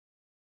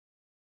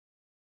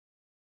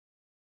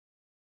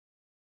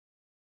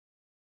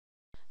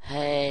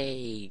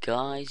Hey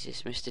guys,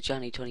 it's Mr.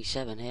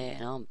 Johnny27 here,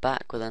 and I'm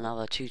back with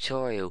another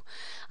tutorial,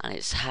 and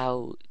it's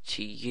how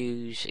to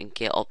use and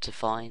get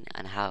Optifine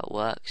and how it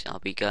works. I'll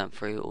be going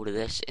through all of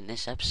this in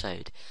this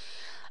episode.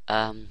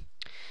 Um,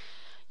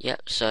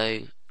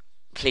 so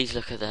please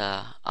look at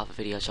the other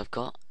videos I've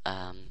got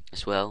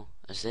as well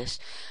as this.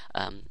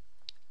 So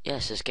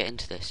let's get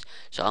into this.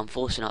 So I'm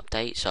forcing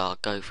update, so I'll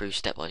go through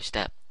step by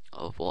step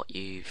of what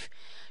you've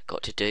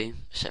got to do,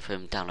 except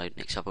from downloading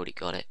it 'cause I've already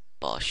got it,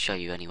 but I'll show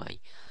you anyway.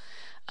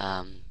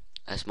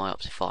 As my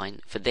Optifine.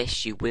 For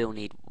this you will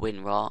need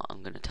WInrar,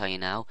 I'm going to tell you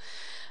now,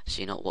 so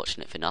you're not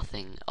watching it for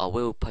nothing. I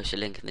will post a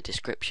link in the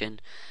description,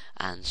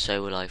 and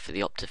so will I for the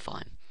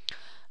Optifine.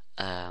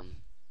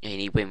 You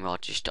need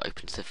WInrar just to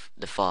open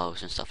the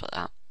files and stuff like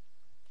that.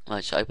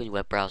 Right, so open your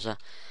web browser,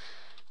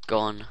 go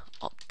on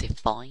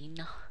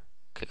Optifine,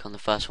 click on the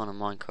first one on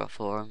Minecraft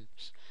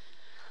forums,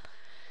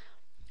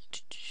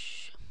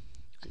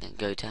 and then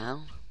go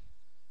down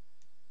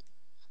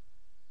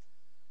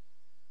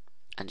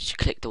and just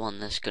click the one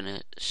that's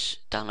gonna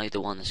download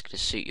the one that's gonna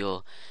suit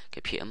your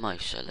computer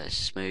most. So let's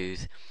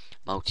smooth,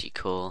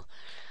 multi-core,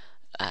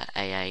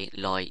 AA,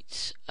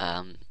 light,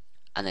 and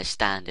there's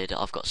standard.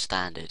 I've got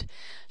standard.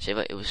 So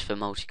if it was for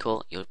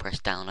multi-core, you'll press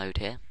download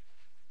here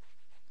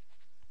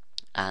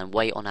and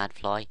wait on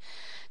AdFly.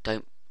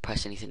 Don't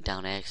press anything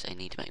down here because they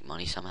need to make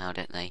money somehow,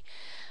 don't they?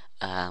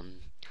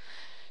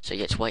 So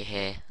you just wait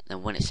here, and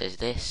then when it says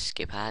this,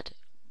 skip ad,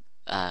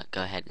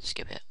 go ahead and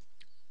skip it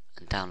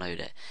and download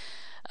it.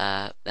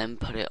 Then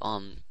put it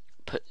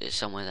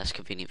somewhere that's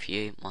convenient for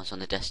you. Mine's on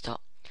the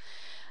desktop.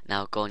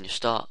 Now go on your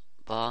start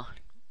bar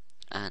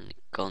and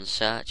go on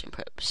search and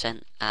put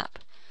 %app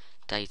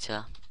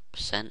data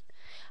 %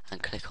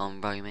 and click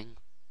on roaming.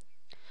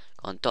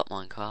 Go on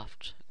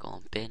 .minecraft, go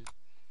on bin.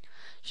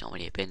 It's not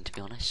really a bin to be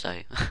honest,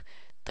 so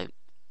don't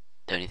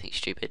do anything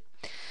stupid.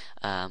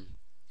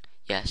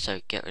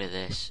 So get rid of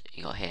this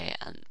you got here,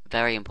 and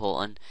very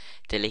important,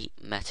 delete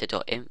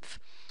meta.inf,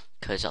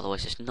 because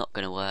otherwise it's not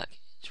going to work.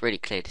 It's really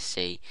clear to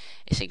see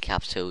it's in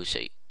capitals,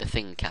 so the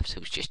thing in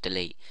capitals just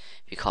delete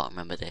if you can't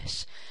remember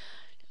this.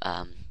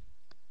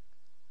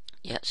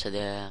 So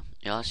there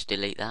you are, just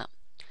delete that.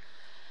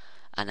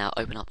 And now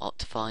open up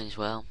Optifine as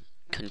well.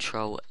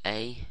 Control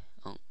A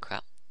and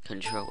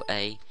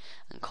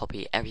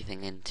copy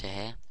everything into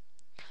here.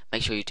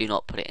 Make sure you do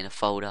not put it in a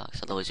folder,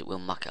 because otherwise it will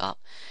muck it up.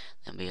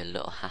 There'll be a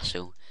little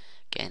hassle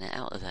getting it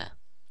out of there.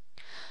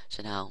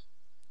 So now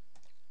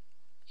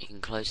you can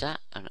close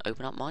that and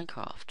open up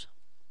Minecraft.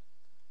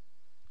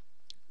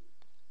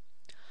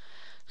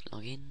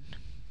 Log in.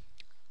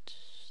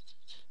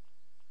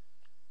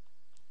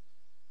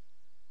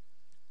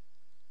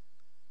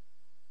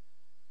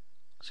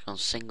 Let's go on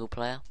single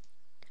player.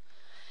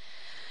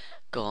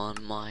 Go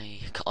on my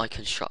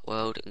iConstruct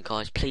world, and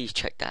guys, please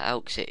check that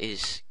out because it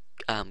is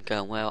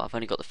going well. I've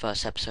only got the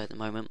first episode at the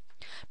moment,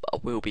 but I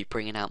will be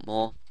bringing out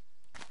more.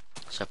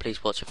 So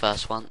please watch the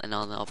first one, and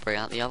I'll bring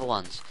out the other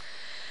ones.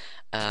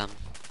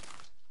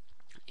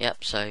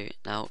 So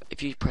now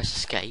if you press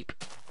escape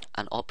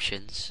and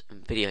options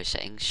and video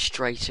settings,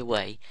 straight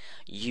away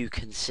you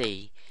can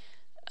see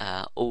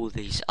all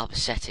these other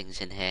settings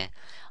in here,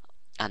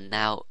 and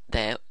now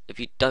if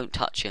you don't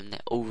touch them, they're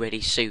already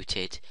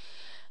suited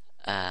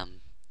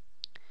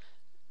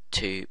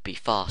to be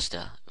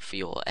faster for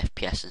your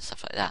FPS and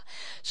stuff like that.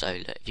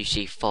 So look, if you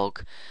see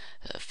fog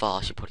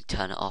fast, you probably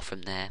turn it off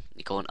from there.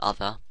 You go on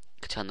other,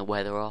 you can turn the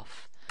weather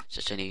off, so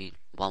it's only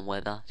one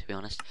weather to be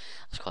honest.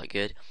 That's quite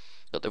good.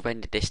 Got the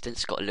render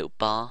distance, got a little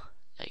bar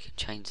that you can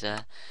change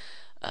there.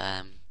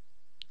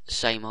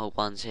 Same old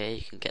ones here,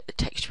 you can get the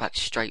texture pack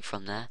straight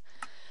from there.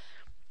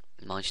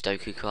 Mine's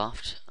Doku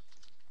Craft.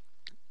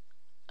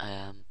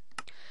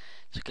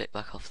 So click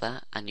back off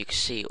that, and you can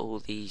see all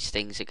these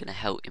things are going to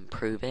help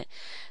improve it.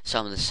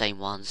 Some are the same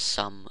ones,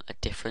 some are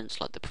different,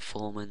 like the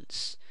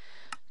performance,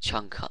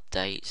 chunk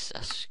updates.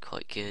 That's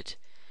quite good.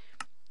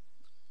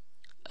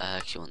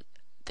 Cause you want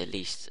the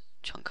least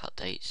chunk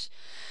updates,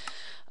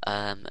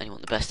 and you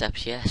want the best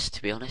FPS,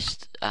 to be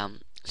honest.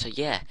 So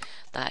yeah,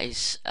 that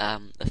is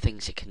the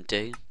things it can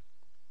do.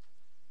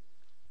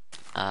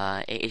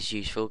 It is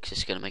useful because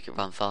it's going to make it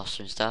run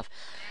faster and stuff.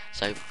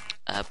 So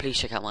please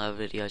check out my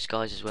other videos,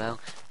 guys, as well,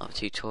 other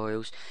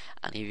tutorials.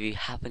 And if you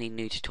have any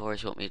new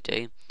tutorials you want me to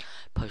do,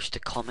 post a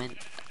comment,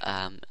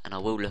 and I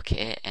will look at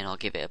it and I'll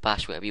give it a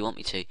bash, whatever you want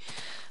me to.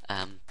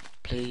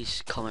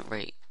 Please comment,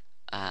 rate,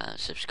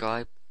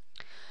 subscribe,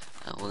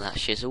 all that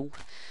shizzle,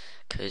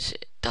 because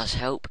it does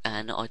help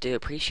and I do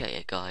appreciate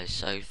it, guys.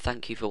 So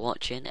thank you for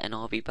watching, and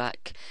I'll be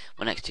back with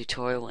my next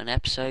tutorial and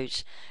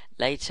episodes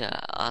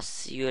later. I'll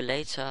see you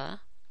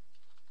later.